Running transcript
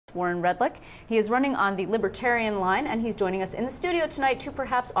Warren Redlich. He is running on the Libertarian line, and he's joining us in the studio tonight to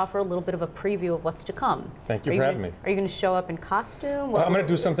perhaps offer a little bit of a preview of what's to come. Thank you for having me. Are you going to show up in costume? I'm going to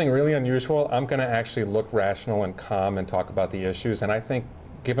do something really unusual. I'm going to actually look rational and calm and talk about the issues, and I think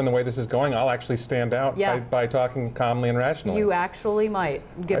given the way this is going, I'll actually stand out by talking calmly and rationally. You actually might,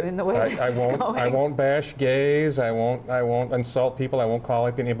 given the way this is going. I won't bash gays. I won't insult people. I won't call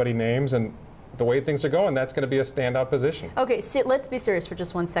anybody names. And the way things are going, that's going to be a standout position. Okay, so let's be serious for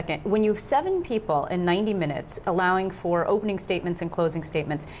just 1 second. When you have 7 people in 90 minutes allowing for opening statements and closing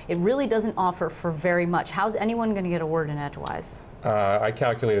statements, it really doesn't offer for very much. How's anyone going to get a word in edgewise? I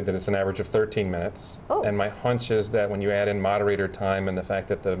calculated that it's an average of 13 minutes. Oh. And my hunch is that when you add in moderator time and the fact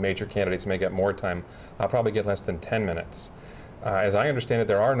that the major candidates may get more time, I'll probably get less than 10 minutes. As I understand it,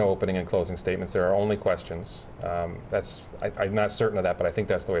 there are no opening and closing statements. There are only questions. I'm not certain of that, but I think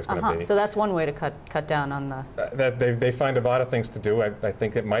that's the way it's going to be. So that's one way to cut down on the... They find a lot of things to do. I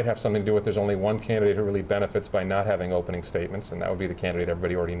think it might have something to do with there's only one candidate who really benefits by not having opening statements, and that would be the candidate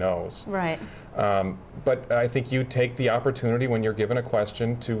everybody already knows. Right. But I think you take the opportunity when you're given a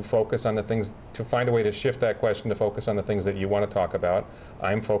question to focus on the things, to find a way to shift that question to focus on the things that you want to talk about.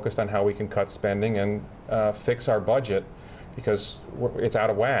 I'm focused on how we can cut spending and fix our budget, because it's out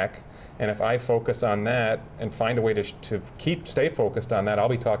of whack. And if I focus on that and find a way to stay focused on that, I'll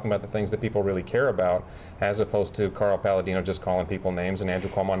be talking about the things that people really care about, as opposed to Carl Palladino just calling people names and Andrew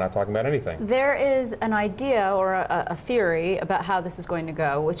Cuomo not talking about anything. There is an idea or a theory about how this is going to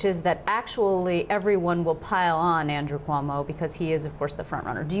go, which is that actually everyone will pile on Andrew Cuomo because he is, of course, the front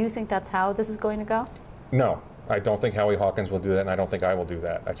runner. Do you think that's how this is going to go? No. I don't think Howie Hawkins will do that, and I don't think I will do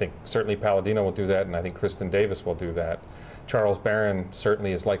that. I think certainly Palladino will do that, and I think Kristen Davis will do that. Charles Barron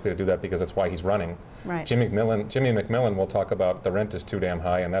certainly is likely to do that because that's why he's running. Right. Jimmy McMillan will talk about the rent is too damn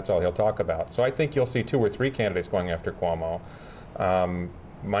high, and that's all he'll talk about. So I think you'll see 2 or 3 candidates going after Cuomo.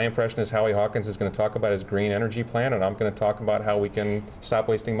 My impression is Howie Hawkins is going to talk about his green energy plan, and I'm going to talk about how we can stop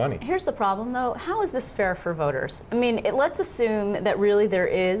wasting money. Here's the problem, though. How is this fair for voters? I mean, let's assume that really there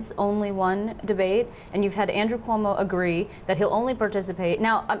is only one debate, and you've had Andrew Cuomo agree that he'll only participate.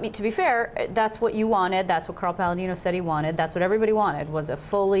 Now, I mean, to be fair, that's what you wanted. That's what Carl Palladino said he wanted. That's what everybody wanted, was a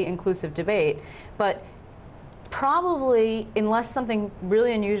fully inclusive debate. But probably, unless something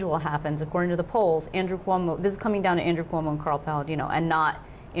really unusual happens, according to the polls, Andrew Cuomo, this is coming down to Andrew Cuomo and Carl Palladino, and not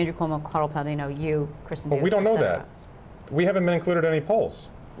Andrew Cuomo, Carl Palladino, you, Kristen Davis. Well, we don't know that. We haven't been included in any polls.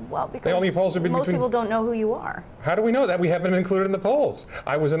 Well, because the only polls have been most people don't know who you are. How do we know that? We haven't been included in the polls.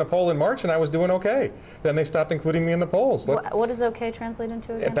 I was in a poll in March and I was doing okay. Then they stopped including me in the polls. What does okay translate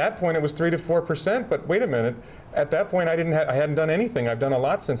into again? At that point it was 3 to 4%, but wait a minute. At that point I hadn't done anything. I've done a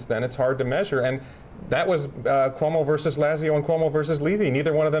lot since then. It's hard to measure. And that was Cuomo versus Lazio and Cuomo versus Levy.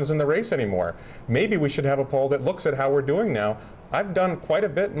 Neither one of them is in the race anymore. Maybe we should have a poll that looks at how we're doing now. I've done quite a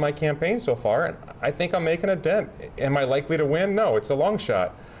bit in my campaign so far, and I think I'm making a dent. Am I likely to win? No, it's a long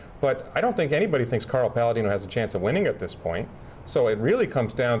shot. But I don't think anybody thinks Carl Palladino has a chance of winning at this point. So it really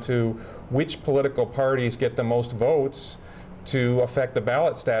comes down to which political parties get the most votes to affect the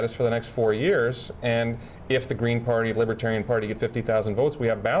ballot status for the next 4 years. And if the Green Party, Libertarian Party get 50,000 votes, we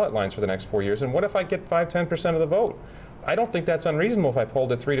have ballot lines for the next 4 years. And what if I get 5–10% of the vote? I don't think that's unreasonable if I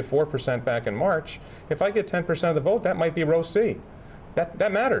polled at 3 to 4% back in March. If I get 10% of the vote, that might be row C.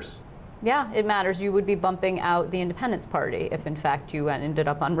 That matters. Yeah, it matters. You would be bumping out the Independence Party if, in fact, you ended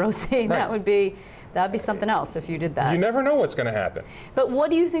up on row C. Right. That'd be something else if you did that. You never know what's going to happen. But what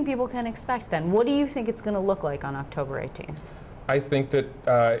do you think people can expect then? What do you think it's going to look like on October 18th? I think that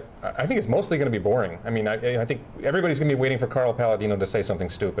I think it's mostly going to be boring. I mean, I think everybody's going to be waiting for Carl Palladino to say something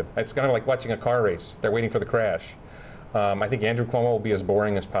stupid. It's kind of like watching a car race. They're waiting for the crash. I think Andrew Cuomo will be as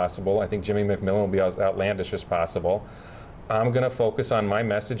boring as possible. I think Jimmy McMillan will be as outlandish as possible. I'm going to focus on my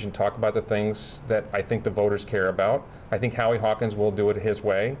message and talk about the things that I think the voters care about. I think Howie Hawkins will do it his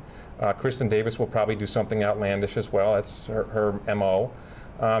way. Kristen Davis will probably do something outlandish as well. That's her MO.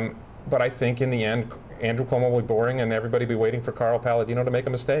 But I think in the end, Andrew Cuomo will be boring and everybody will be waiting for Carl Palladino to make a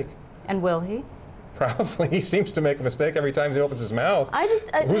mistake. And will he? Probably. He seems to make a mistake every time he opens his mouth.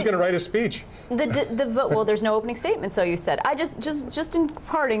 Who's going to write his speech? Well, there's no opening statement, so you said. Just in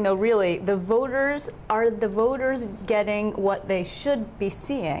parting, though, really, are the voters getting what they should be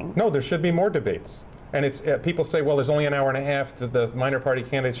seeing? No, there should be more debates. And it's people say, well, there's only an hour and a half that the minor party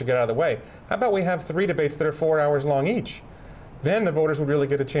candidates should get out of the way. How about we have 3 debates that are 4 hours long each? Then the voters would really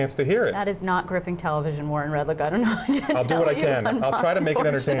get a chance to hear it. That is not gripping television, Warren Redlich. I don't know what to I'll do what I can. I'll try to make it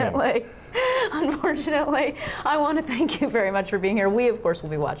entertaining. Unfortunately, I want to thank you very much for being here. We, of course, will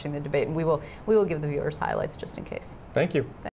be watching the debate, and we will give the viewers highlights just in case. Thank you.